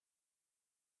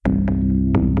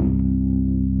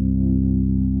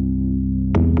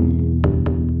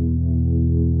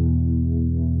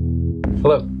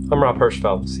Hello, I'm Rob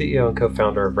Hirschfeld, CEO and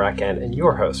co-founder of RackN and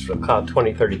your host for the Cloud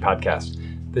 2030 podcast.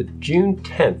 The June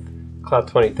 10th Cloud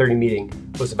 2030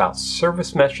 meeting was about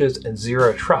service meshes and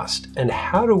zero trust, and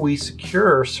how do we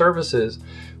secure services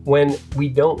when we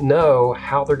don't know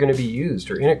how they're going to be used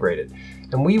or integrated.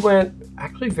 And we went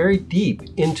actually very deep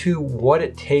into what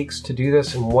it takes to do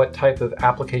this and what type of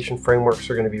application frameworks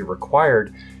are going to be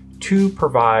required to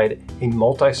provide a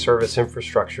multi-service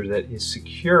infrastructure that is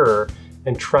secure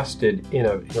and trusted in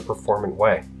a performant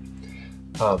way.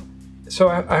 So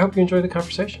I hope you enjoy the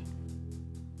conversation.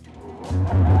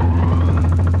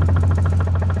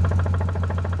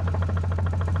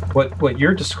 What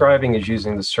you're describing is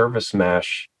using the service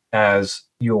mesh as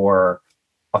your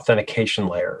authentication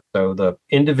layer. So the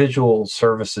individual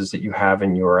services that you have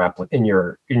in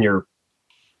your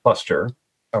cluster,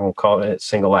 I won't call it a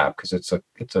single app because it's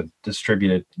a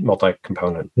distributed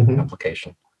multi-component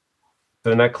application.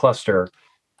 So in that cluster,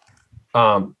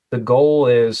 the goal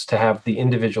is to have the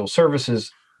individual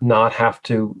services not have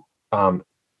to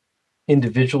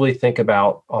individually think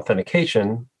about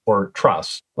authentication or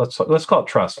trust. Let's call it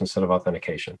trust instead of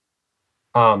authentication,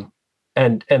 and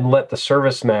let the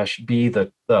service mesh be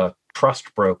the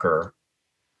trust broker,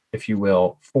 if you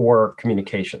will, for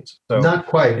communications. So not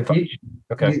quite.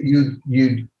 Okay.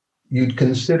 You'd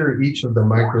consider each of the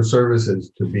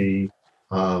microservices to be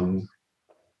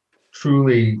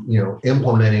truly,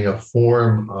 implementing a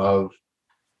form of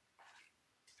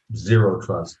zero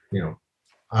trust.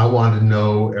 I want to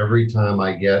know every time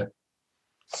I get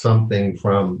something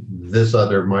from this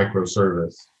other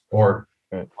microservice, or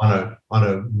on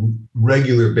a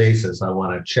regular basis, I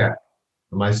want to check.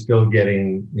 Am I still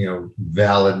getting,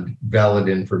 valid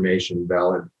information,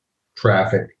 valid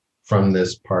traffic from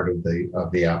this part of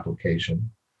the application?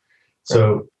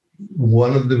 So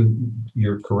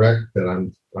you're correct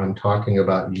that I'm talking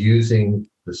about using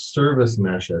the service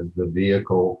mesh as the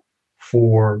vehicle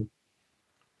for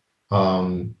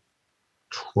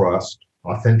trust,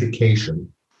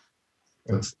 authentication.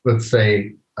 Let's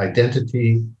say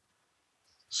identity,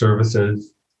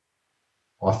 services,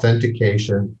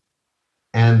 authentication,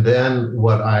 and then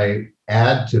what I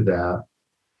add to that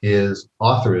is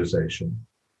authorization.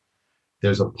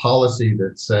 There's a policy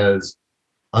that says,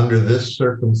 under this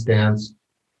circumstance,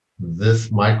 this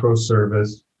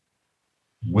microservice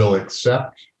will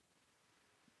accept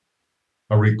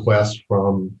a request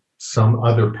from some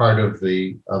other part of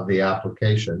the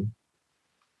application,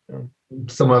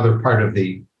 some other part of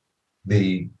the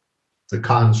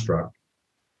construct,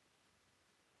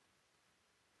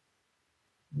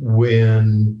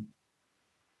 when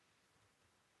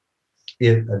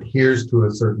it adheres to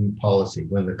a certain policy,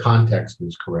 when the context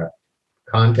is correct.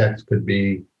 Context could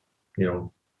be,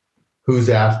 who's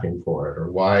asking for it,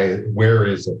 or why, where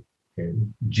is it,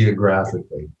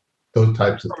 geographically, those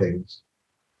types of things.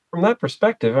 From that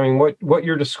perspective, I mean, what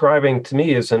you're describing to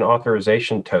me is an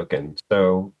authorization token.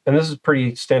 So, and this is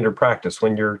pretty standard practice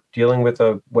when you're dealing with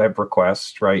a web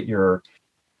request, right?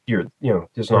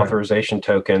 There's an authorization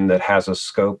token that has a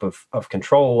scope of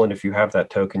control, and if you have that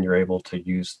token, you're able to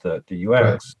use the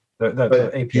UX,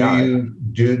 the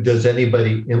API. Does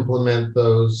anybody implement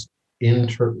those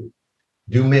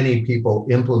do many people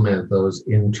implement those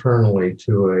internally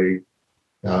to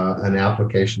an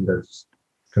application that's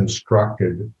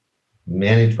constructed,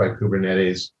 managed by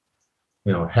Kubernetes,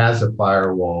 has a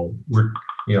firewall?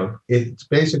 It's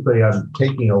basically, I'm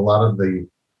taking a lot of the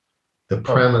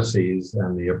premises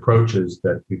and the approaches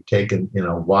that we've taken in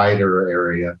a wider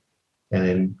area and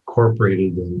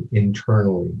incorporated them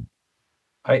internally.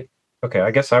 I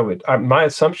guess my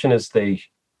assumption is they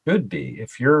should be.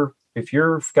 If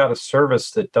you've got a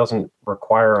service that doesn't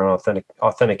require an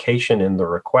authentication in the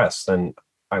request, then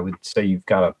I would say you've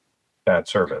got a bad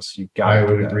service. I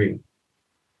would agree.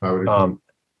 And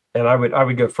I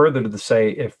would go further to say,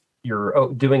 if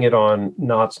you're doing it on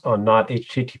not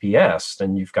HTTPS,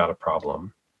 then you've got a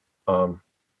problem. And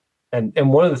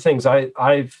one of the things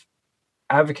I've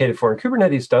advocated for, and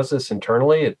Kubernetes does this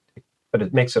internally, but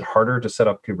it makes it harder to set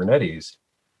up Kubernetes,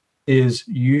 is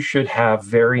you should have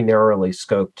very narrowly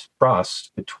scoped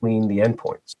trust between the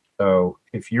endpoints. So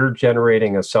if you're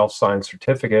generating a self-signed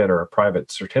certificate or a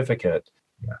private certificate,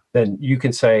 then you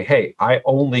can say, hey, I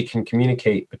only can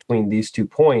communicate between these 2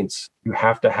 points. You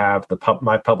have to have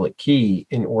my public key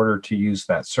in order to use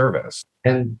that service.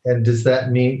 And does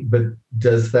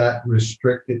that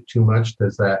restrict it too much?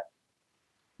 Does that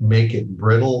make it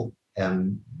brittle?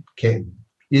 And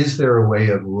is there a way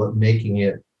of making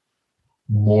it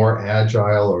more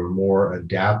agile or more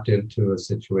adaptive to a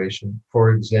situation?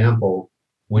 For example,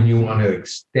 when you want to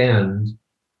extend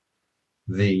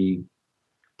the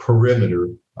perimeter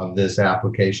of this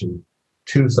application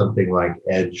to something like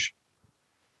edge,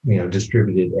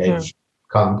 distributed edge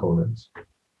components.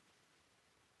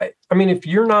 I mean, if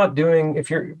you're not doing,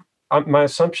 my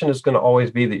assumption is going to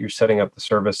always be that you're setting up the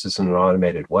services in an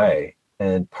automated way.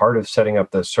 And part of setting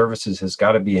up those services has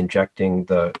got to be injecting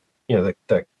the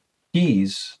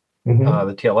keys, the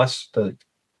TLS, the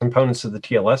components of the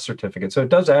TLS certificate. So it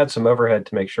does add some overhead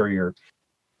to make sure you're,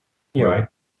 Right.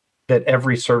 that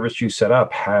every service you set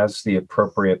up has the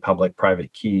appropriate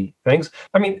public-private key things.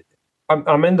 I mean,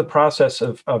 I'm in the process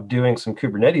of doing some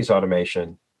Kubernetes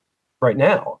automation right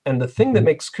now. And the thing that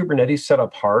makes Kubernetes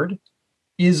setup hard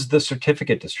is the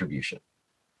certificate distribution.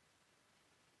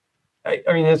 I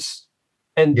mean, it's,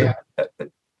 and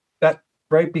that,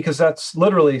 right? Because that's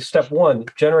literally step one,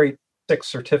 generate 6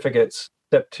 certificates.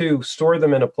 Step 2, store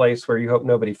them in a place where you hope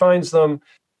nobody finds them.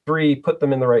 3, put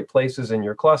them in the right places in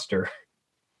your cluster.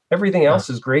 Everything else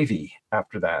is gravy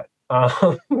after that.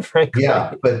 Frankly.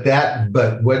 Yeah,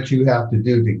 but what you have to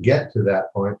do to get to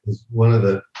that point is one of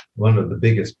the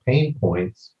biggest pain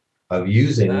points of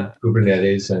using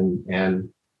Kubernetes and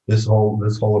this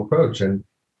whole approach. And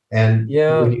when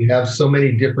you have so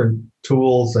many different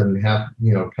tools and have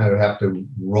to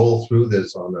roll through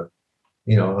this on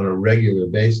a regular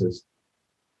basis,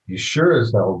 you sure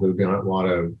as hell do not want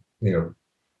to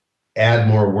add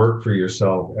more work for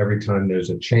yourself every time there's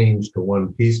a change to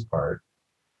one piece part.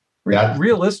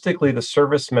 Realistically, the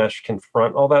service mesh can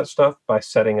front all that stuff by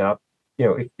setting up,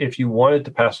 if you wanted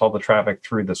to pass all the traffic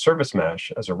through the service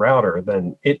mesh as a router,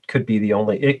 then it could be the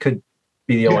only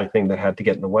thing that had to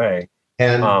get in the way.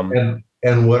 And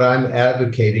what I'm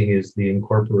advocating is the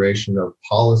incorporation of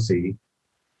policy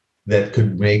that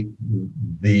could make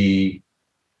the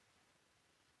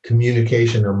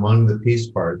communication among the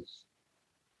piece parts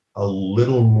a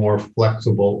little more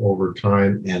flexible over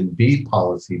time and be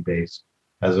policy based,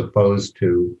 as opposed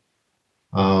to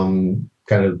kind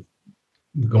of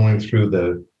going through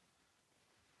the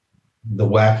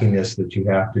wackiness that you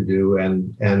have to do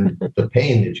and the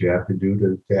pain that you have to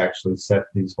do to actually set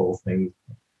these whole things.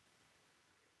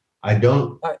 I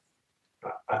don't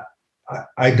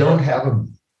have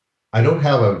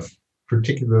a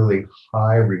particularly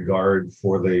high regard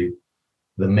for the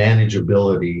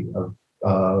manageability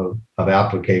of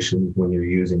applications when you're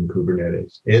using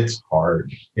Kubernetes. It's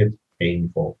hard. It's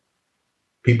painful.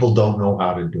 People don't know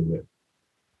how to do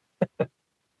it.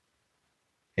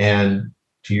 And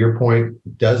to your point,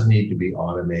 it does need to be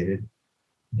automated,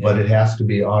 but it has to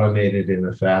be automated in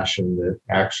a fashion that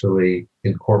actually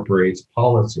incorporates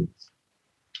policies.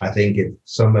 I think if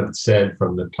someone said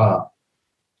from the top,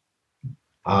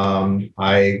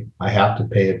 I have to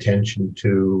pay attention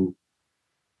to,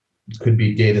 could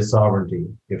be data sovereignty.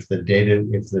 If the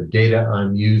data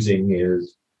I'm using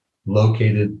is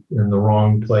located in the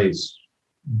wrong place,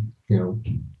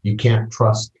 you can't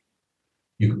trust.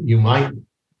 You might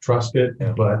trust it,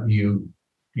 but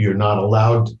you're not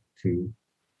allowed to.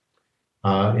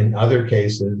 In other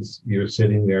cases, you're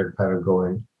sitting there kind of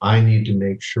going, I need to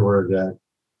make sure that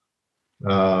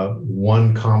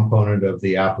one component of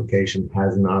the application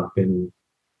has not been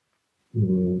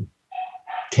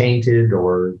tainted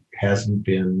or hasn't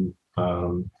been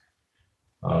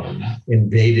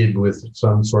invaded with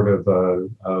some sort of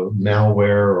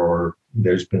malware, or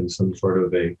there's been some sort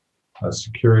of a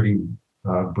security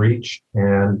breach.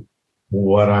 And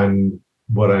what I'm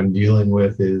dealing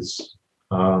with is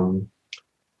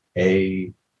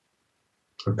a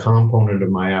component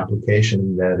of my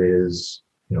application that is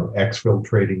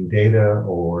exfiltrating data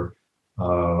or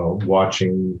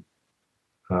watching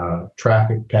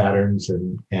traffic patterns,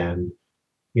 and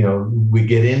we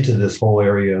get into this whole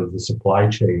area of the supply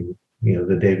chain,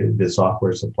 the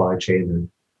software supply chain,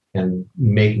 and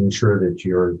making sure that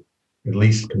you're at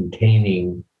least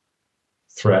containing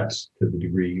threats to the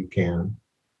degree you can.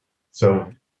 So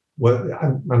what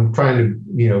I'm trying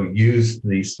to use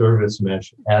the service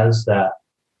mesh as that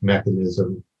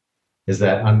mechanism, is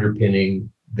that underpinning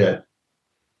that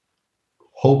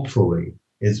hopefully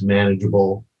is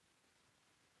manageable,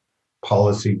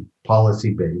 policy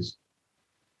based,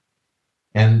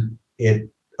 and it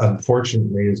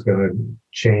unfortunately is going to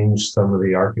change some of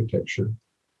the architecture,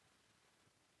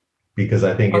 because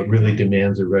I think it really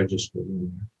demands a registry.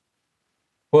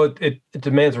 Well, it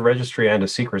demands a registry and a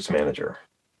secrets manager.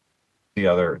 The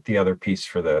other piece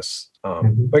for this,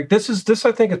 like this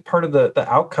I think is part of the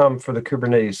outcome for the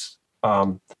Kubernetes.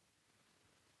 And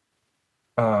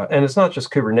it's not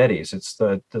just Kubernetes, it's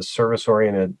the service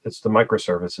oriented, it's the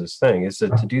microservices thing, is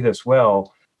that to do this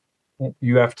well,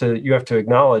 you have to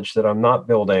acknowledge that I'm not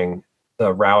building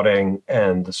the routing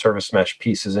and the service mesh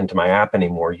pieces into my app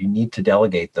anymore. You need to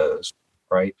delegate those.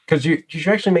 right? Because you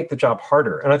should actually make the job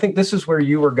harder. And I think this is where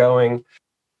you were going,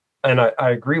 and I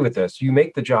agree with this. You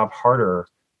make the job harder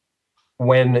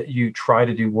when you try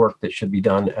to do work that should be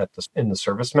done in the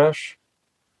service mesh.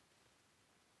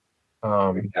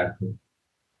 Exactly.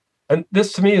 And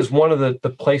this to me is one of the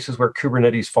places where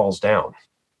Kubernetes falls down,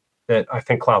 that I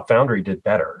think Cloud Foundry did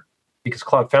better, because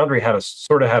Cloud Foundry had a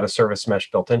service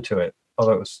mesh built into it,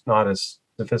 although it was not as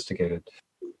sophisticated.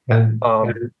 And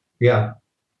yeah,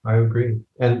 I agree.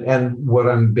 And what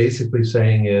I'm basically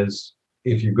saying is,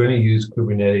 if you're going to use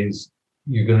Kubernetes,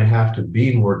 you're going to have to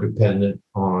be more dependent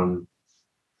on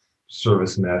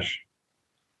service mesh,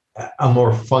 a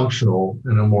more functional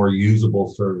and a more usable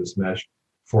service mesh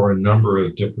for a number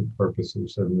of different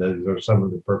purposes. And those are some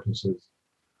of the purposes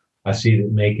I see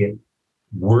that make it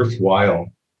worthwhile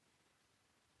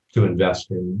to invest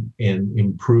in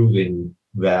improving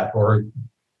that, or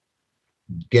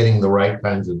getting the right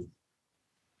kinds of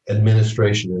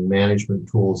administration and management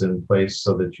tools in place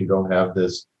so that you don't have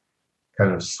this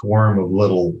kind of swarm of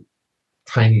little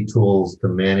tiny tools to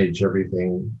manage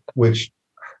everything, which,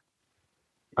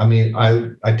 I mean,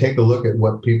 I take a look at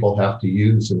what people have to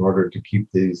use in order to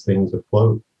keep these things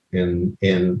afloat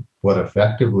in what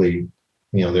effectively,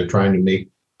 they're trying to make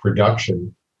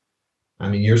production. I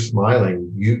mean, you're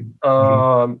smiling.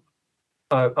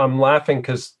 I'm laughing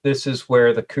because this is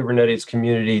where the Kubernetes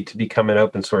community, to become an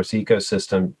open source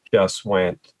ecosystem, just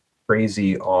went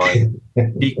crazy on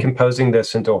decomposing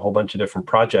this into a whole bunch of different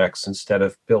projects instead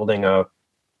of building an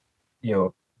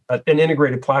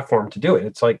integrated platform to do it.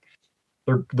 It's like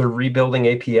they're rebuilding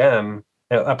APM,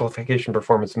 application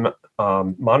performance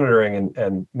monitoring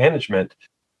and management,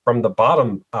 from the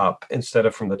bottom up instead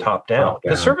of from the top down.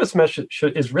 The service mesh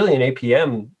is really an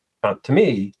APM, to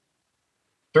me.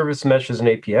 Service mesh is an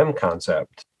APM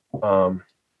concept.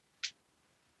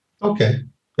 Okay,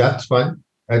 that's fine.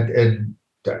 If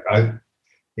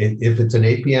it's an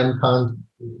APM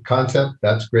concept,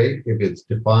 that's great. If it's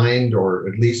defined or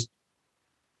at least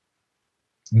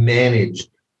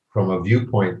managed from a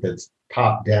viewpoint that's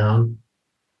top down,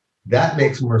 that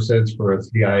makes more sense for a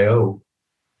CIO.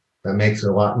 That makes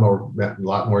a lot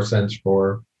more sense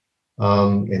for,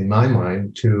 in my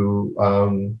mind,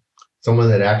 to someone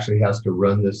that actually has to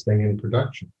run this thing in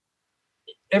production.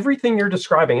 Everything you're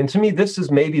describing, and to me, this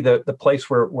is maybe the place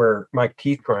where my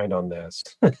teeth grind on this.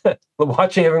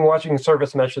 watching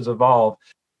service meshes evolve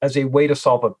as a way to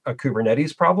solve a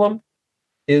Kubernetes problem,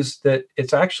 is that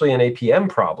it's actually an APM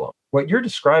problem. What you're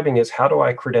describing is, how do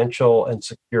I credential and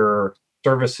secure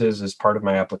services as part of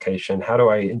my application? How do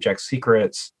I inject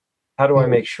secrets? How do I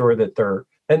make sure that they're,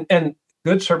 and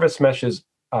good service meshes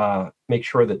make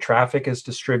sure that traffic is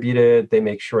distributed. They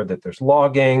make sure that there's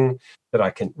logging, that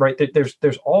I can, right?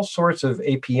 There's all sorts of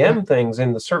APM things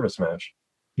in the service mesh.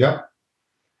 Yeah.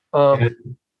 And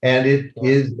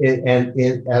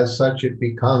as such, it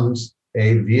becomes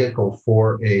a vehicle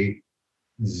for a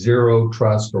zero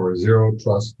trust or zero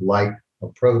trust like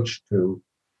approach to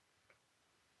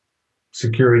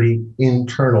security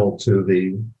internal to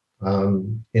the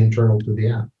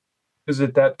app. Because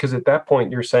at that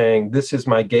point you're saying, this is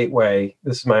my gateway,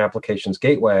 this is my application's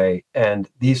gateway, and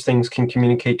these things can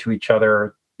communicate to each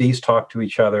other. These talk to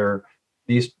each other.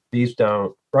 These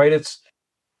don't. Right? It's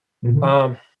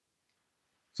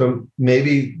so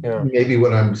maybe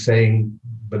what I'm saying,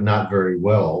 but not very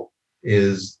well,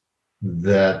 is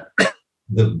that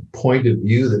the point of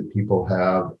view that people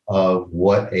have of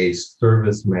what a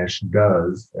service mesh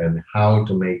does and how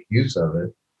to make use of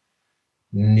it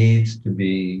needs to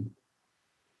be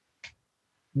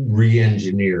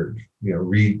re-engineered,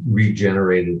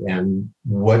 regenerated. And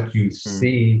what you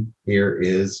see here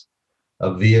is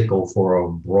a vehicle for a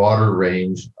broader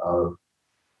range of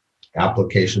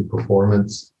application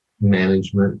performance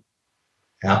management,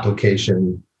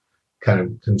 application kind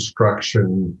of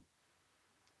construction,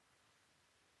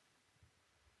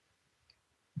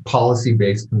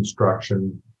 policy-based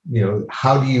construction.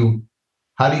 How do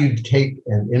you take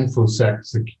an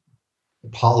InfoSec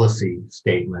policy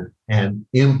statement and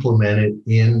implement it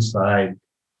inside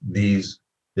this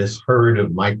herd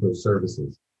of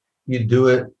microservices? You do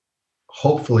it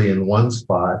hopefully in one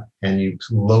spot, and you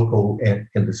local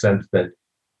in the sense that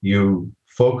you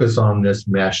focus on this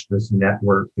mesh, this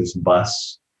network, this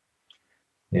bus,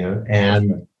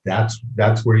 and that's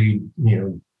where you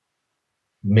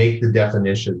make the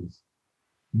definitions,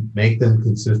 make them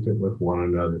consistent with one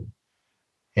another,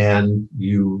 and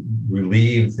you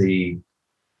relieve the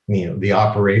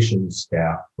operations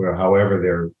staff, where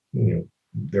however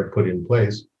they're put in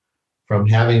place, from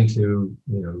having to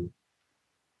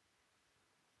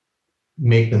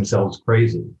make themselves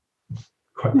crazy,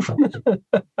 quite frankly.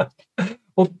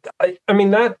 Well, I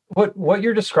mean that what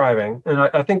you're describing, and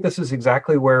I think this is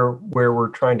exactly where we're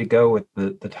trying to go with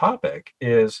the topic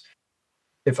is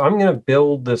if I'm going to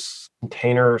build this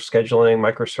container scheduling,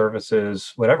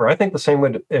 microservices, whatever, I think the same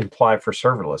would imply for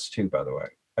serverless too, by the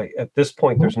way. At this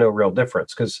point, there's no real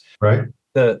difference because Right.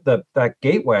 that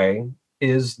gateway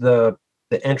is the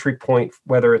entry point,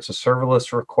 whether it's a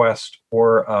serverless request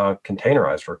or a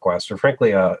containerized request, or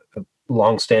frankly, a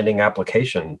long-standing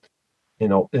application, in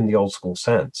the old school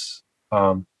sense.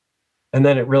 And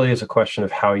then it really is a question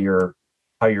of how you're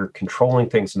controlling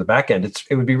things in the back end.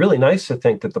 It would be really nice to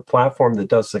think that the platform that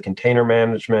does the container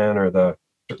management or the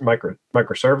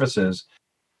microservices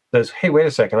says, "Hey, wait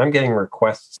a second, I'm getting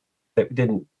requests that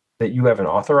you haven't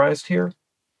authorized here."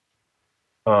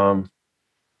 Um,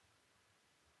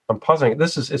 I'm pausing.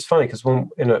 It's funny because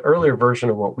when in an earlier version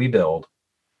of what we build,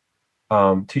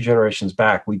 two generations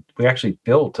back, we actually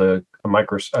built a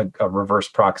reverse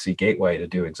proxy gateway to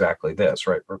do exactly this.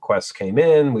 Right, requests came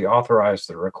in, we authorized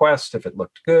the request. If it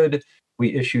looked good,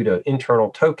 we issued an internal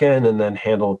token and then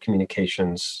handled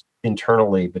communications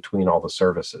internally between all the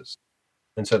services.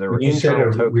 And so there were When you said a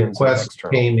internal tokens and request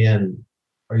external. came in,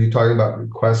 are you talking about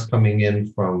requests coming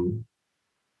in from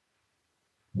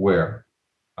where?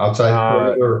 Outside the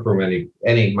perimeter or from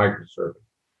any microservice?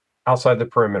 Outside the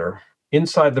perimeter.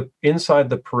 Inside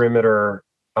the perimeter,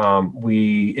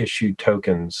 we issued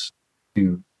tokens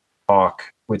to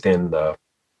talk within the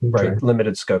Okay. right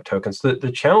limited scope tokens.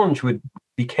 The challenge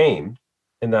became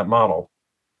in that model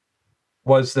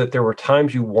was that there were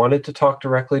times you wanted to talk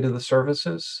directly to the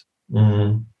services,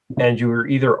 Mhm. and you were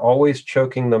either always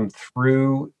choking them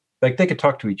through, like they could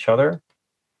talk to each other,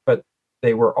 but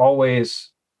they were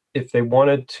always, if they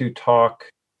wanted to talk,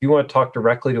 if you want to talk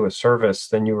directly to a service,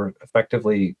 then you were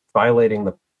effectively violating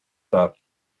the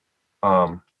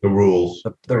The rules.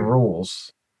 the Right.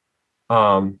 rules,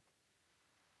 um,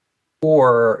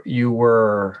 or you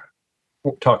were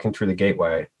talking through the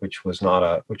gateway, which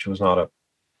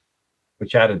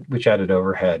added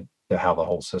overhead to how the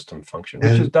whole system functioned.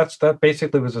 That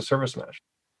basically was a service mesh.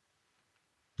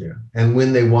 Yeah. And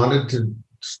when they wanted to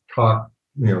talk,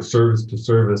 service to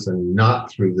service and not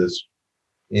through this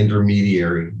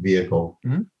intermediary vehicle,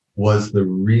 Mhm. was the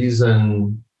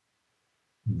reason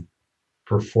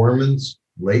performance,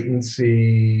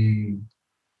 latency,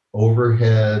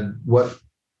 overhead? What?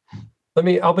 Let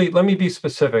me be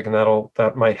specific, and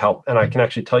that might help. And I can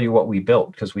actually tell you what we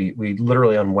built because we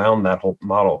literally unwound that whole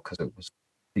model because it was.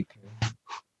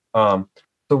 Um,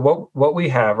 so what we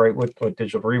have, right? What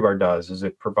Digital Rebar does is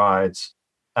it provides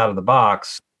out of the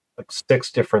box like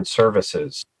 6 different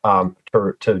services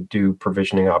to do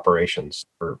provisioning operations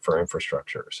for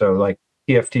infrastructure. So like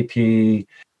TFTP,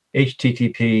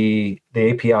 HTTP,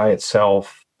 the API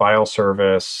itself, file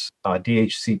service,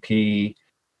 DHCP.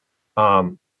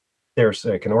 There's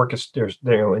like an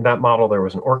in that model there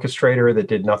was an orchestrator that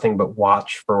did nothing but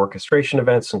watch for orchestration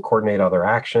events and coordinate other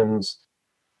actions.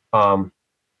 Um,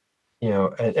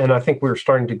 and I think we were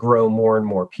starting to grow more and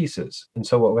more pieces. And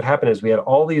so what would happen is we had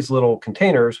all these little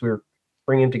containers we were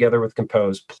bringing together with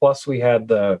Compose, plus we had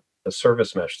the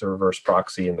service mesh, the reverse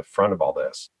proxy in the front of all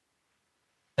this.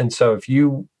 And so if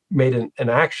you made an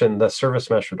action, the service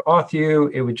mesh would auth you,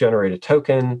 it would generate a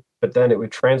token, but then it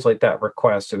would translate that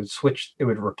request. It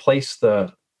would replace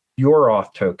your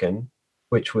auth token,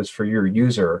 which was for your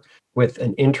user, with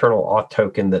an internal auth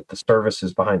token that the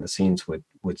services behind the scenes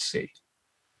would see.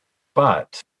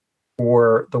 But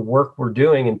for the work we're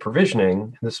doing in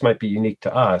provisioning, this might be unique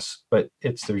to us, but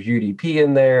there's UDP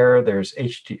in there, there's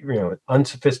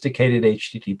unsophisticated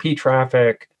HTTP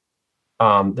traffic,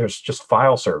 there's just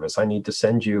file service. I need to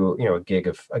send you, a gig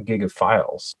of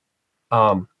files.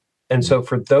 And so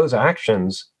for those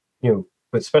actions, but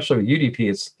especially with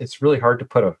UDP, it's really hard to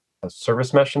put a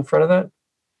service mesh in front of that.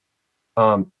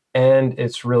 And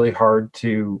it's really hard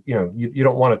to, you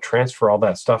don't want to transfer all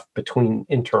that stuff between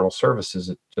internal services.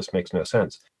 It just makes no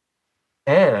sense.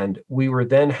 And we were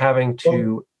then having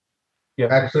to,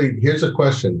 Actually, here's a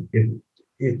question.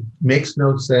 It makes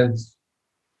no sense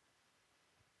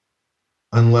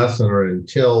unless or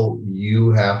until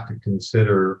you have to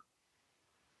consider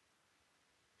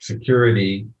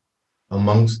security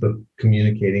amongst the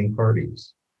communicating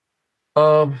parties.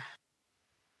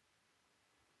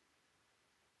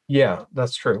 Yeah,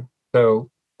 that's true. So,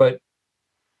 but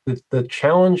the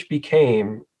challenge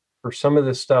became for some of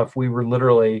this stuff, we were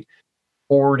literally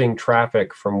forwarding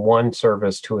traffic from one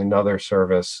service to another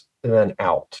service and then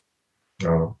out.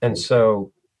 Oh. And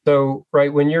so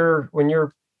right when you're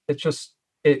it's just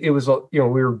it was we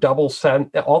were double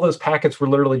sent, all those packets were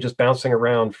literally just bouncing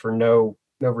around for no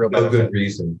No real No benefit. good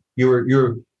reason. You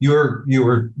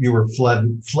were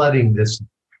flooding this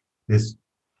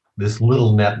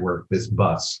little network, this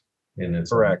bus in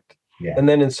its own. Correct. Yeah. And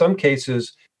then in some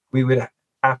cases,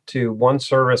 one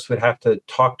service would have to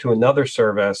talk to another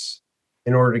service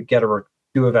in order to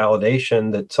do a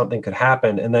validation that something could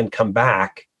happen and then come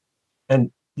back.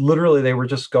 And literally they were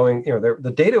just going,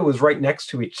 the data was right next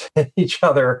to each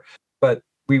other, but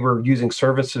we were using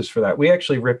services for that. We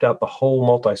actually ripped out the whole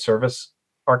multi-service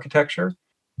architecture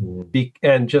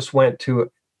and just went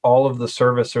to all of the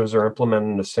services are implemented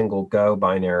in a single Go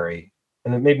binary.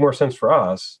 And it made more sense for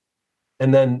us.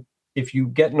 And then if you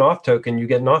get an auth token, you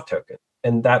get an auth token.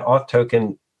 And that auth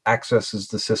token accesses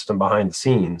the system behind the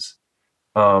scenes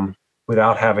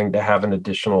without having to have an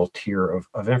additional tier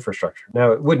of infrastructure.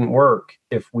 Now, it wouldn't work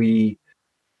if we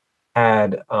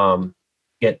had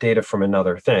get data from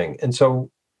another thing. And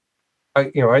so, I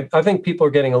think people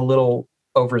are getting a little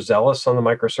overzealous on the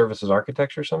microservices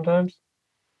architecture sometimes.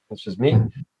 It's just me.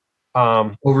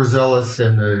 Overzealous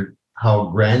in how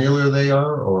granular they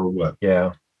are, or what?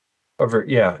 Yeah.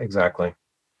 Exactly.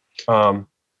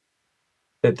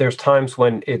 That there's times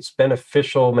when it's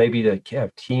beneficial maybe to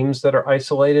have teams that are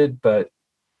isolated, but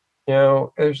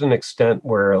there's an extent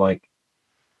where like,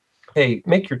 hey,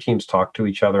 make your teams talk to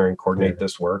each other and coordinate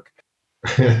this work,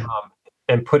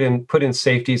 and put in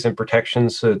safeties and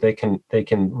protections so that they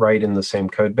can write in the same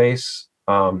code base.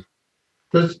 Do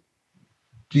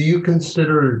you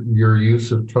consider your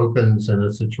use of tokens in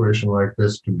a situation like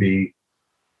this to be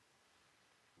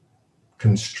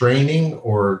constraining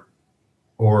or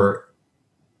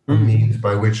a means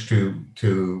by which to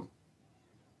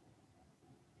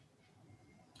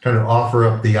kind of offer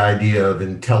up the idea of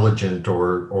intelligent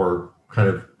or kind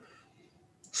of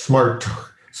smart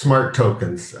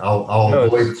tokens? I'll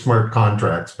avoid smart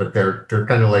contracts, but they're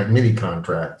kind of like mini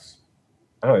contracts.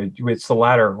 Oh, it's the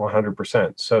latter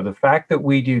 100%. So the fact that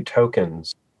we do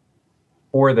tokens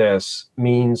for this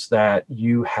means that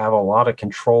you have a lot of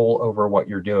control over what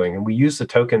you're doing. And we use the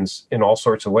tokens in all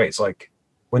sorts of ways. Like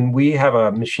when we have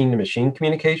a machine-to-machine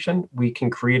communication, we can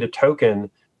create a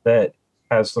token that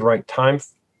has the right time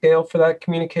scale for that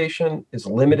communication, is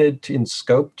limited in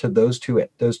scope to those two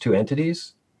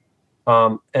entities.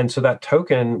 And so that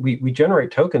token, we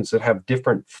generate tokens that have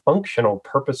different functional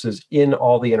purposes in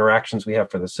all the interactions we have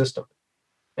for the system.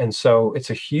 And so it's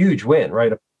a huge win,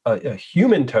 right? A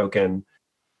human token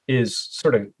is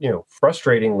sort of,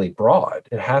 frustratingly broad.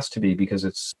 It has to be because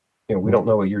it's, we don't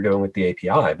know what you're doing with the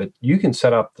API, but you can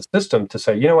set up the system to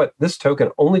say, you know what, this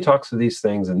token only talks to these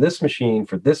things in this machine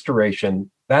for this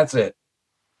duration. That's it.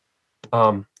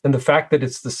 And the fact that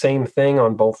it's the same thing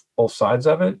on both sides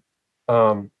of it,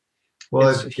 well,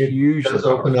 it does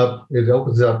open up. It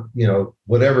opens up,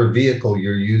 whatever vehicle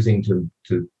you're using to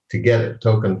get a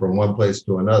token from one place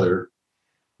to another.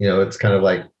 It's kind of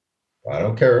like, I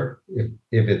don't care if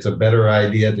it's a better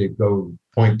idea to go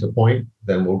point to point,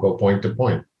 then we'll go point to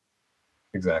point.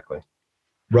 Exactly.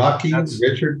 Rocky,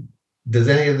 Richard, does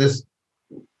any of this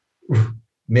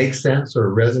make sense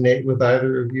or resonate with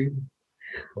either of you,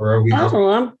 or are we?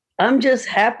 I'm just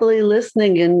happily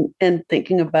listening and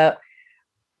thinking about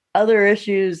other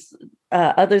issues,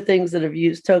 other things that have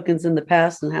used tokens in the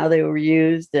past and how they were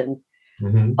used. And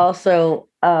also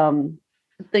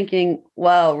thinking,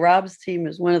 wow, Rob's team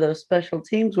is one of those special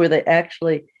teams where they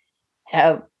actually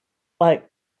have like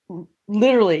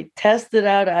literally tested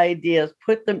out ideas,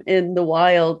 put them in the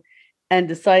wild and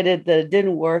decided that it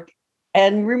didn't work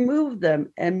and removed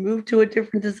them and moved to a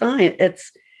different design.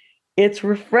 It's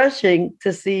refreshing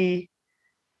to see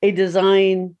a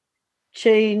design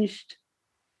changed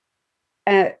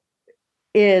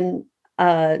in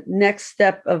next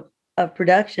step of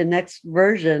production, next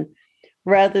version,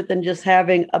 rather than just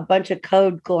having a bunch of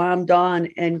code glommed on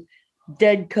and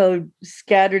dead code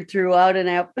scattered throughout and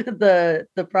out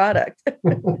the product.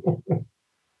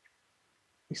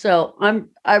 So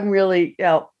I'm really,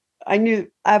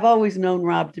 I've always known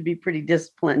Rob to be pretty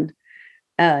disciplined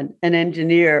and an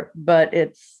engineer, but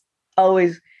it's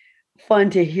always fun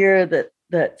to hear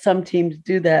that some teams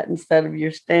do that instead of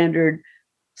your standard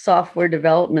software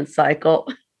development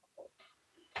cycle.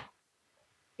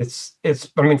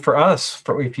 For us,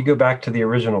 if you go back to the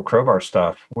original Crowbar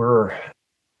stuff, we're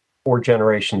 4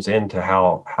 generations into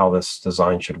how this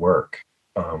design should work.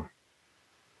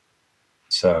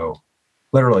 So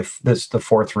literally the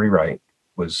 4th rewrite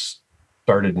was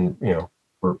started in,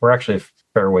 we're actually a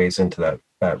fair ways into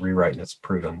that rewrite, and it's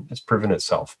proven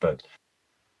itself. But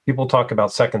people talk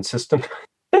about second system,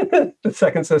 the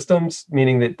second systems,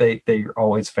 meaning that they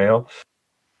always fail.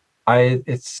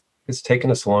 It's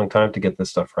taken us a long time to get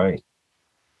this stuff right.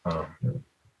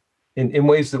 in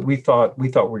ways that we thought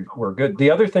were good.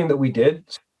 The other thing that we did,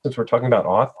 since we're talking about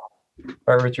auth,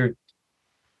 right, Richard,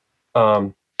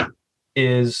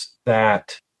 is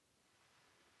that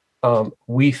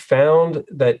we found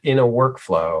that in a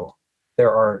workflow,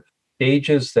 there are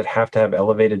stages that have to have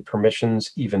elevated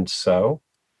permissions. Even so,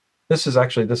 this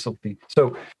will be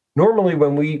so. Normally,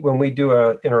 when we do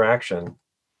a interaction,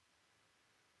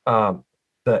 the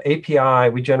API,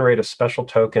 we generate a special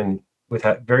token with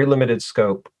very limited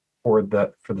scope for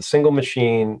the single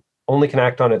machine, only can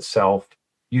act on itself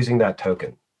using that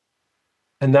token,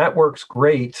 and that works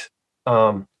great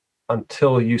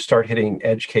until you start hitting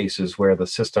edge cases where the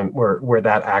system where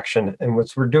that action, and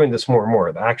we're doing this more and more,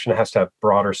 the action has to have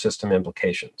broader system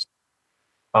implications,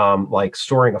 like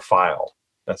storing a file.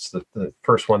 That's the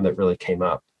first one that really came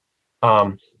up.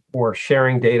 Or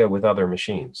sharing data with other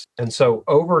machines. And so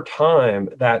over time,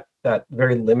 that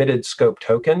very limited scope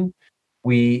token,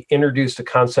 we introduced a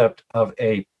concept of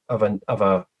a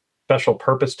special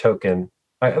purpose token.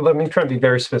 Let me try and be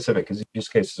very specific because these use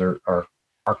cases are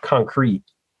concrete.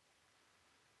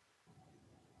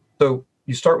 So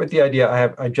you start with the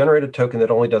idea, I generate a token that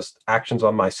only does actions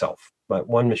on myself, but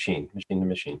one machine to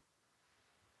machine.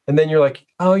 And then you're like,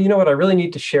 oh, you know what? I really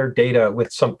need to share data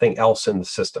with something else in the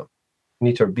system. I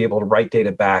need to be able to write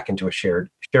data back into a shared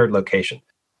location.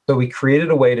 So we created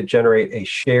a way to generate a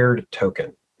shared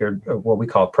token, what we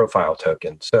call a profile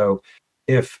token. So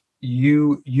if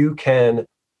you can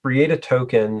create a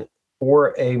token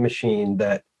for a machine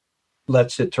that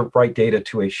lets it to write data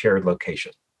to a shared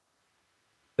location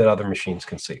that other machines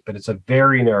can see. But it's a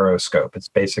very narrow scope. It's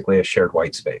basically a shared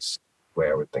white space, the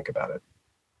way I would think about it.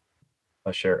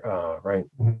 A share, right?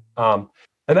 Mm-hmm.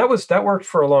 And that worked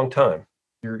for a long time.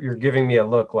 You're giving me a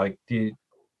look like, do you?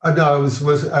 No,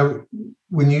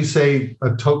 when you say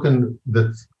a token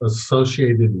that's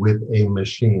associated with a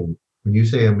machine, when you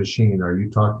say a machine, are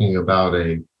you talking about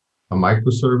a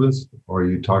microservice, or are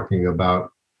you talking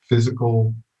about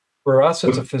physical? For us,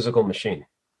 it's a physical machine.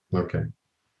 Okay.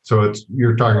 So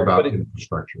you're talking about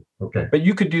infrastructure. Okay. But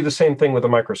you could do the same thing with a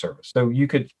microservice. So you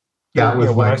could,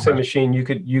 when I say machine, you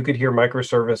could hear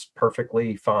microservice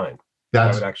perfectly fine.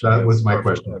 That was my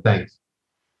question. Thanks.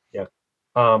 Yeah.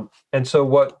 And so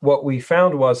what we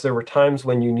found was there were times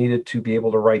when you needed to be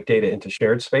able to write data into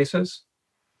shared spaces.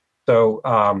 So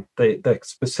the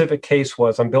specific case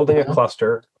was I'm building a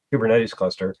cluster, Kubernetes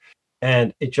cluster,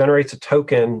 and it generates a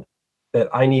token that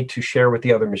I need to share with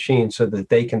the other machine so that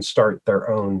they can start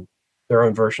their own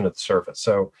version of the service.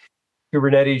 So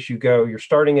Kubernetes, you're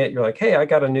starting it, you're like, hey, I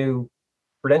got a new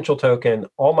credential token.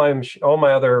 All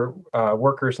my other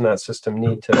workers in that system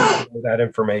need to know that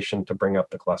information to bring up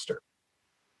the cluster.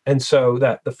 And so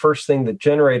that the first thing that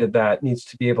generated that needs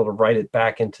to be able to write it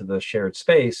back into the shared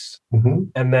space. Mm-hmm.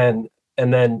 And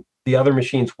then the other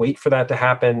machines wait for that to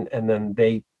happen. And then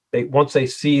they once they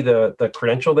see the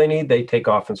credential they need, they take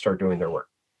off and start doing their work.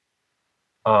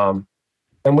 And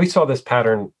we saw this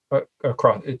pattern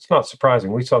across, it's not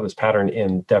surprising. We saw this pattern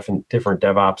in different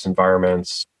DevOps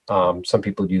environments. Some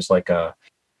people use like a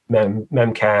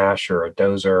Memcache or a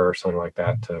Dozer or something like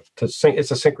that to sync.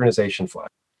 It's a synchronization flag.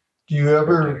 Do you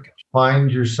ever find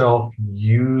yourself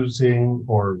using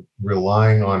or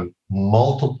relying on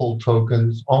multiple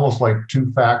tokens, almost like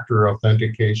two-factor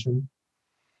authentication,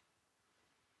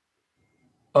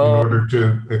 in order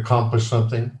to accomplish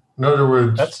something? In other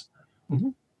words,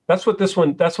 that's what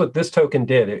this token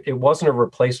did. It wasn't a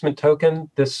replacement token.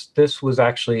 This was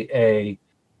actually a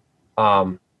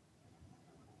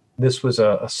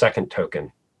second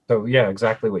token. So yeah,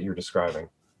 exactly what you're describing.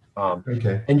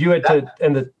 Okay. And you had to,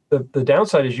 and the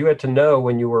downside is you had to know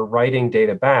when you were writing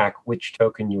data back which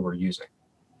token you were using.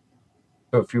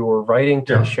 So if you were writing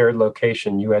to a shared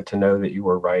location, you had to know that you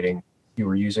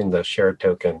were using the shared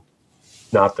token,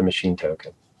 not the machine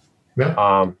token.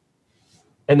 Yeah.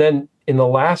 And then in the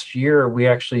last year,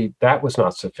 that was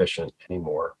not sufficient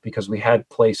anymore because we had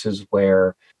places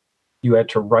where you had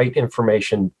to write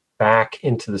information back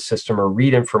into the system or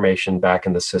read information back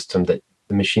in the system that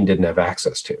the machine didn't have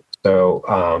access to.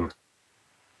 So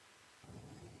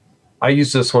I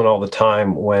use this one all the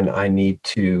time when I need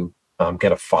to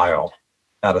get a file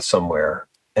out of somewhere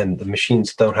and the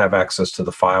machines don't have access to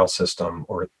the file system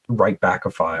or write back a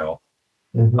file.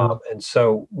 Mm-hmm. And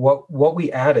so what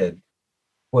we added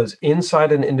was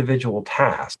inside an individual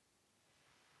task,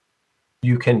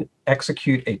 you can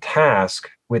execute a task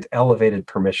with elevated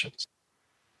permissions.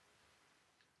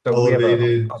 So elevated,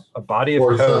 we have a body of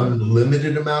code. For some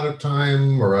limited amount of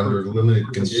time or under limited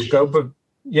conditions?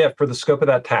 For the scope of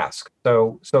that task.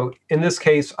 So in this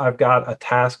case, I've got a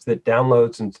task that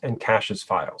downloads and caches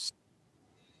files.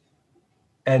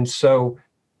 And so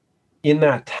in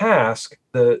that task,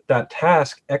 that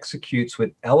task executes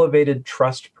with elevated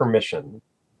trust permission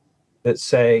that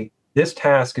say this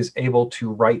task is able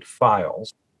to write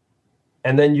files.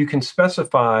 And then you can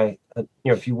specify,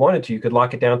 if you wanted to, you could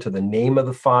lock it down to the name of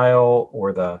the file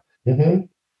or the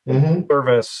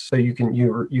service. So you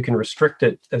can restrict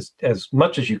it as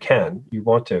much as you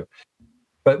want to.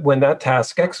 But when that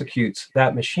task executes,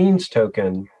 that machines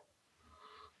token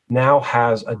now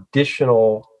has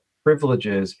additional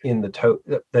privileges in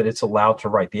the that it's allowed to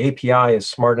write. The API is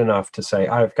smart enough to say,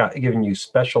 I've given you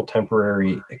special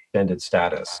temporary extended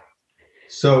status.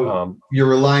 So you're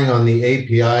relying on the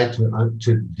API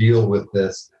to deal with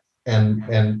this, and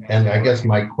I guess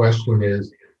my question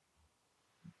is,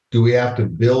 do we have to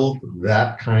build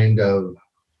that kind of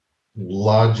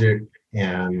logic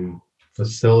and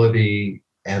facility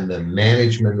and the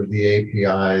management of the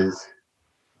APIs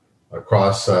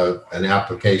across an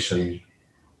application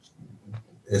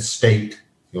estate,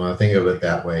 if you want to think of it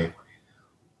that way?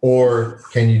 Or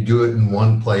can you do it in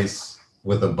one place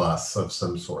with a bus of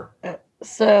some sort?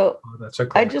 So that's a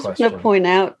great I just question. want to point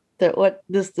out that what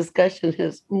this discussion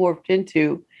has morphed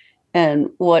into, and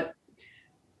what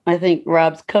I think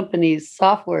Rob's company's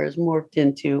software has morphed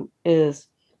into, is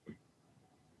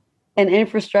an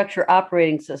infrastructure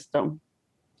operating system.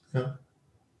 Yeah.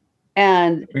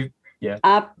 And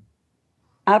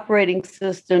operating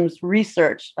systems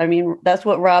research. I mean, that's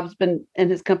what Rob's been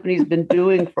and his company's been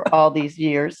doing for all these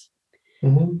years.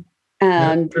 Mm-hmm.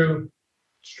 And it's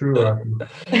true.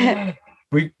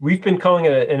 We've been calling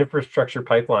it an infrastructure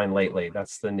pipeline lately.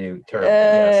 That's the new term.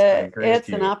 Yes, I agree it's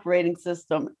with an you. operating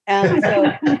system. And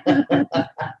so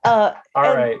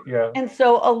And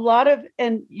so a lot of,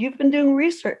 and you've been doing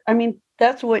research. I mean,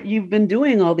 that's what you've been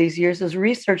doing all these years, is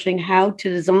researching how to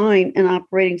design an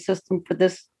operating system for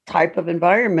this type of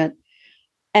environment.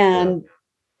 And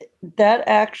that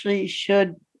actually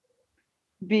should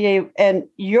be and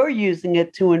you're using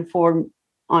it to inform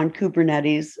on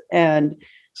Kubernetes and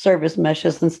service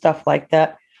meshes and stuff like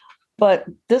that. But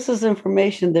this is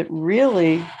information that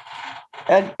really,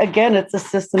 again, it's a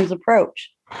systems approach.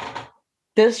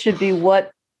 This should be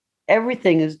what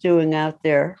everything is doing out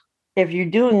there. If you're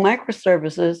doing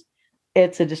microservices,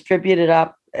 it's a distributed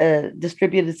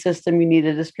system. You need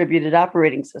a distributed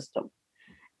operating system.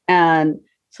 And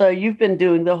so you've been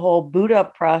doing the whole boot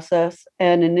up process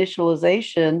and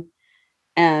initialization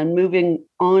and moving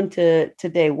on to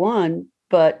day one,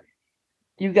 but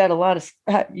you got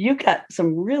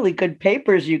some really good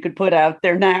papers you could put out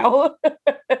there now.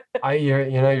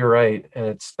 You're right. And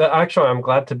it's actually, I'm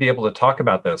glad to be able to talk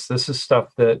about this. This is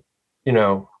stuff that,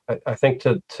 I think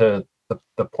to the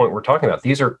point we're talking about,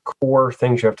 these are core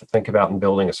things you have to think about in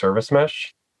building a service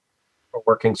mesh, a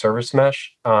working service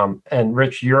mesh. And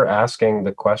Rich, you're asking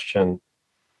the question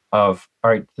of, all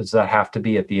right, does that have to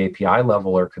be at the API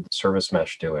level, or could the service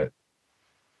mesh do it?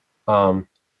 And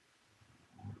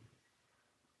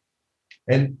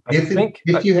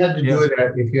if you have to do it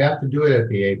at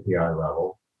the API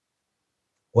level,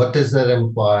 what does that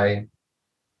imply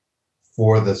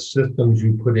for the systems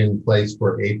you put in place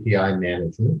for API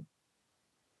management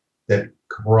that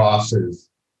crosses,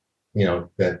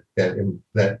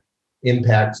 that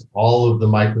impacts all of the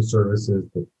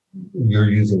microservices that you're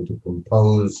using to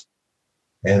compose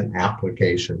an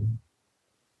application?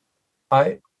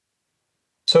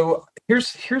 So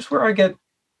here's where I get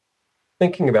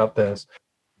thinking about this.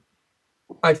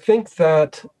 I think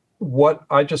that what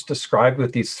I just described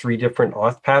with these three different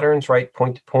auth patterns, right?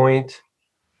 Point to point,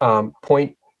 but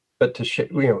to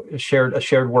a shared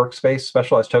workspace,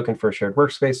 specialized token for a shared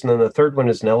workspace, and then the third one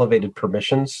is an elevated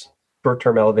permissions,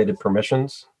 short-term elevated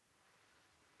permissions,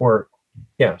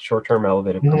 short-term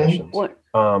elevated permissions.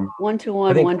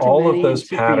 One-to-one, I think one-to-many, all of those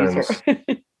patterns.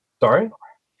 Sorry.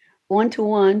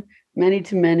 One-to-one,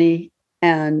 many-to-many,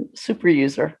 and super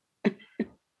user.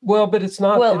 Well, but it's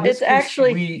not. Well, it's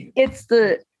actually it's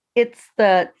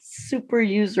that super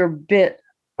user bit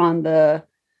on the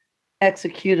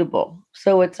executable.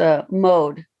 So it's a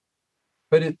mode.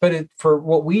 But for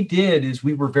what we did is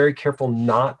we were very careful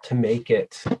not to make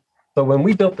it. So when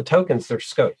we built the tokens, they're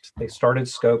scoped. They started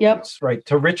scoped. Yep. Right.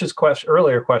 To Rich's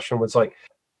earlier question was like,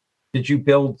 did you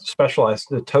build specialized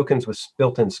the tokens with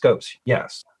built-in scopes?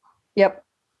 Yes. Yep.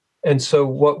 And so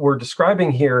what we're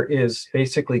describing here is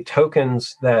basically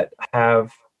tokens that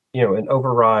have, an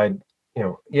override,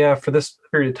 for this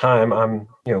period of time, I'm,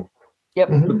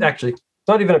 actually, it's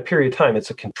not even a period of time.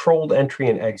 It's a controlled entry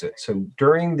and exit. So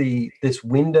during this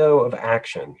window of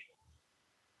action,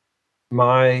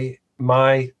 my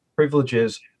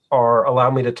privileges allow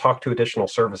me to talk to additional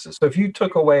services. So if you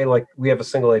took away, like we have a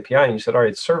single API and you said, all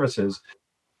right, services,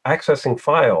 accessing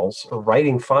files or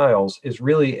writing files is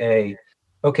really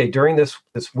okay, during this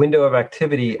window of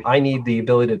activity, I need the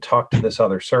ability to talk to this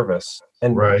other service.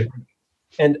 And right.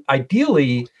 And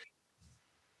ideally,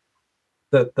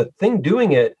 the thing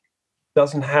doing it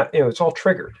doesn't have, it's all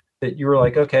triggered. That you're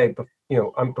like, okay,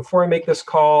 before I make this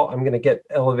call, I'm going to get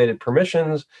elevated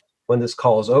permissions. When this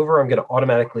call is over, I'm going to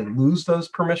automatically lose those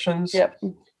permissions. Yep.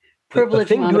 The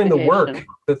thing doing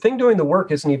the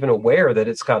work isn't even aware that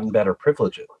it's gotten better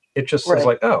privileges. It just says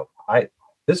like, oh,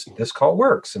 this call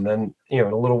works, and then in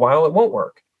a little while it won't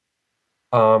work.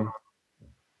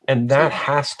 And that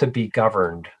has to be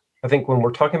governed. I think when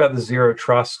we're talking about the zero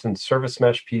trust and service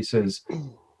mesh pieces,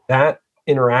 that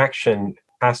interaction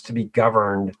has to be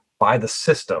governed by the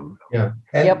system. Yeah.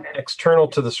 And external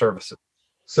to the services.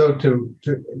 So to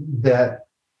that,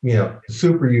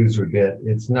 super user bit,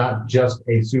 it's not just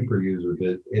a super user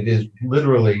bit. It is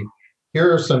literally,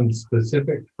 here are some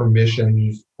specific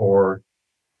permissions or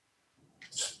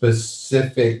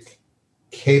specific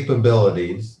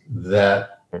capabilities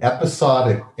that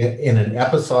in an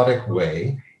episodic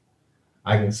way,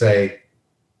 I can say,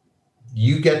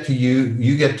 you get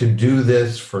to do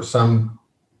this for some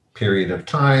period of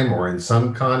time or in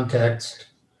some context.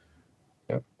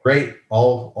 Yep. Great,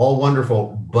 all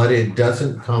wonderful, but it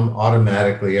doesn't come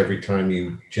automatically every time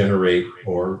you generate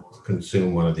or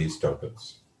consume one of these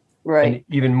tokens. Right. And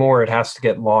even more, it has to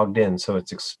get logged in, so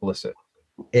it's explicit.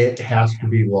 It has to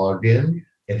be logged in.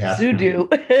 It has it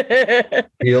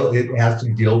has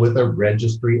to deal with a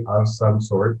registry of some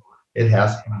sort. It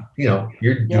has,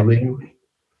 you're doing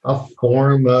a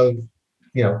form of,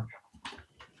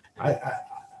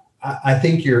 I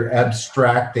think you're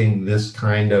abstracting this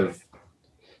kind of,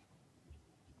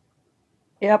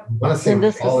 I want to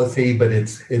say policy, but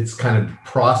it's kind of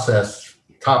process,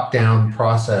 top-down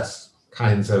process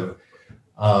kinds of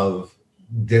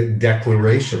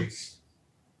declarations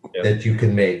that you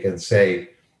can make and say,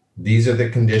 these are the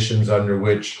conditions under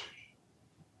which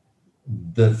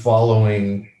the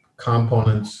following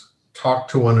components talk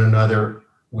to one another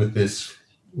with this,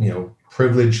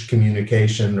 privileged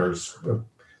communication or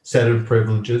set of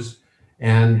privileges,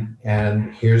 and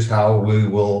here's how we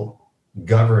will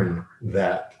govern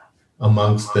that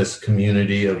amongst this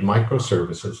community of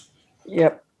microservices.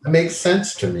 Yep. That makes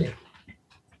sense to me.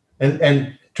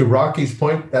 And to Rocky's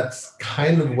point, that's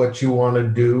kind of what you want to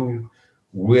do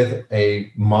with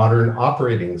a modern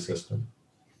operating system.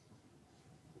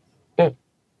 Yeah.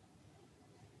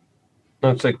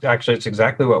 It's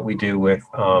exactly what we do with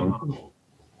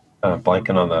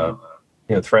blanking on the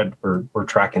thread. We're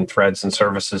tracking threads and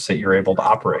services that you're able to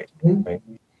operate. Right?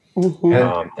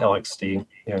 Mm-hmm. LXD.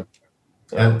 Yeah.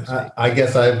 And I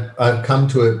guess I've come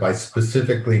to it by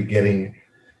specifically getting,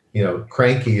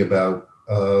 cranky about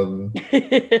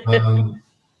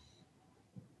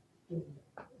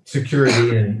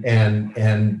security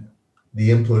and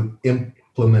the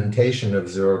implementation of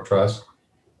zero trust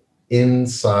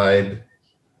inside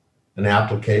an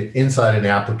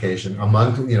application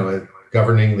among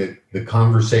governing the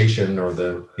conversation or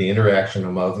the interaction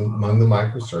among the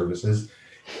microservices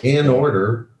in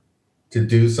order to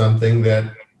do something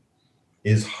that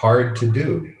is hard to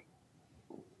do.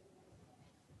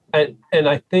 And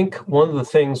I think one of the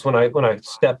things when I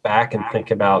step back and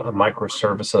think about a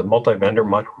microservice, a multi-vendor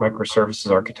microservices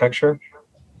architecture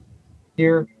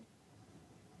here,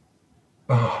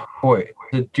 oh boy,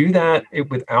 to do that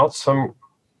without some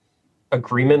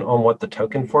agreement on what the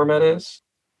token format is.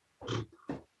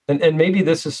 And maybe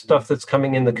this is stuff that's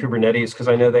coming in the Kubernetes, because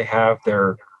I know they have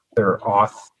their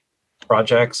auth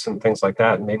projects and things like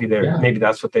that. And maybe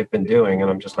that's what they've been doing, and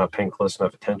I'm just not paying close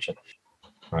enough attention.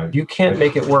 Right. You can't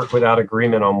make it work without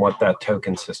agreement on what that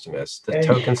token system is. The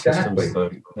token system is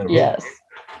the minimum. Yes.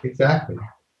 Exactly.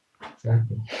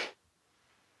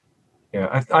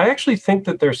 Yeah, I actually think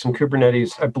that there's some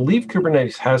Kubernetes. I believe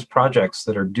Kubernetes has projects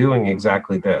that are doing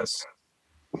exactly this.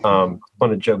 One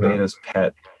of Joe Beta's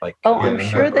pet, I'm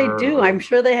sure they do. I'm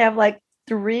sure they have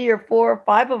 3 or 4 or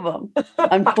 5 of them,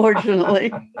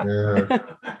 unfortunately. Yeah.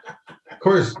 Of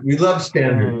course, we love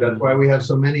standards. That's why we have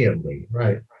so many of them,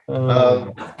 right?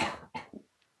 No,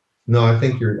 I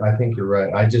think you're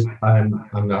right.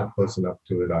 I'm not close enough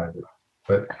to it either.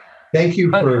 But thank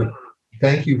you for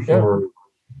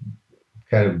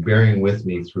kind of bearing with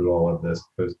me through all of this,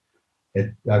 because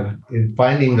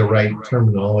finding the right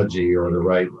terminology or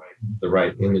the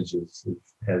right images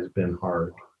has been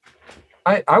hard.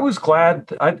 I was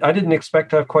glad. I didn't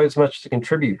expect to have quite as much to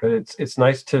contribute, but it's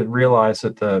nice to realize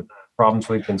that the problems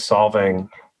we've been solving,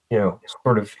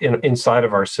 sort of inside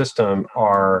of our system,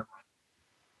 are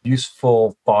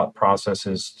useful thought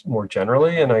processes more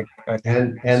generally, and I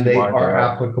and they are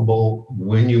applicable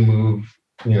when you move,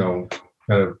 kind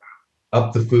of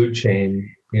up the food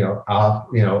chain,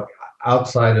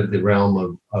 outside of the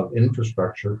realm of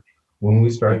infrastructure. When we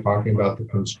start talking about the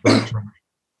construction,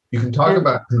 you can talk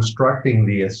about constructing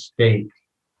the estate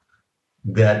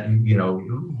that,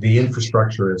 the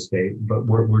infrastructure estate, but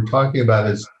we're talking about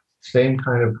is same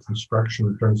kind of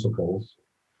construction principles,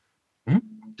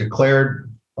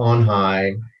 declared on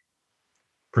high,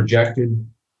 projected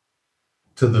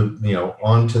to the,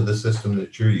 onto the system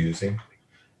that you're using,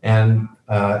 and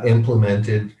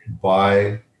implemented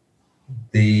by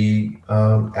the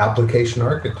application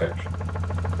architecture.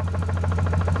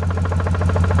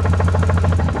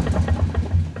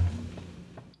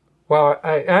 Well,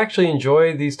 I actually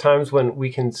enjoy these times when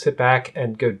we can sit back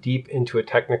and go deep into a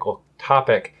technical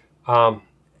topic.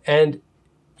 And,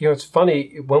 it's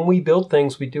funny, when we build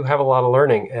things, we do have a lot of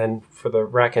learning. And for the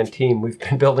RackN team, we've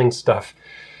been building stuff,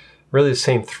 really the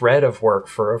same thread of work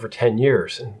for over 10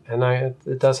 years. And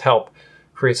it does help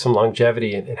create some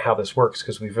longevity in how this works,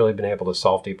 because we've really been able to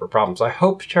solve deeper problems. I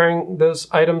hope sharing those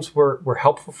items were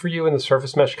helpful for you in the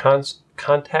service mesh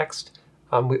context.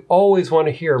 We always want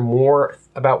to hear more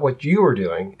about what you are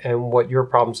doing and what your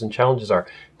problems and challenges are.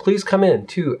 Please come in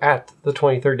to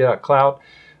 @the2030.cloud.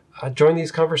 Join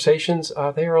these conversations.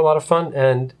 They are a lot of fun,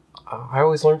 and I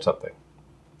always learn something.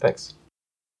 Thanks.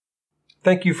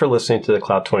 Thank you for listening to the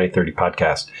Cloud 2030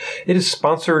 podcast. It is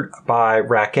sponsored by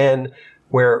RackN,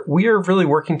 where we are really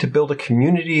working to build a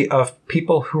community of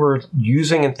people who are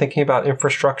using and thinking about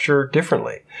infrastructure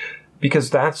differently. Because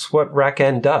that's what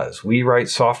RackN does. We write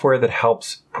software that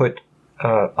helps put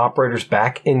operators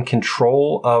back in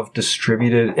control of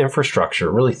distributed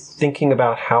infrastructure, really thinking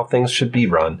about how things should be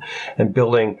run and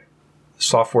building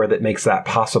software that makes that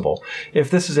possible. If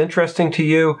this is interesting to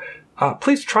you,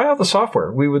 please try out the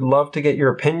software. We would love to get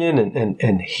your opinion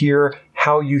and hear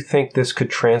how you think this could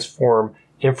transform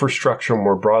infrastructure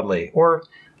more broadly. Or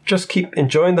just keep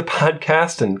enjoying the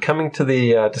podcast and coming to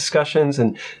the discussions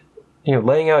and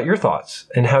laying out your thoughts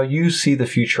and how you see the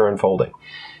future unfolding.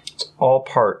 It's all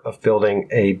part of building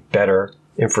a better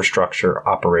infrastructure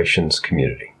operations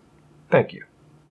community. Thank you.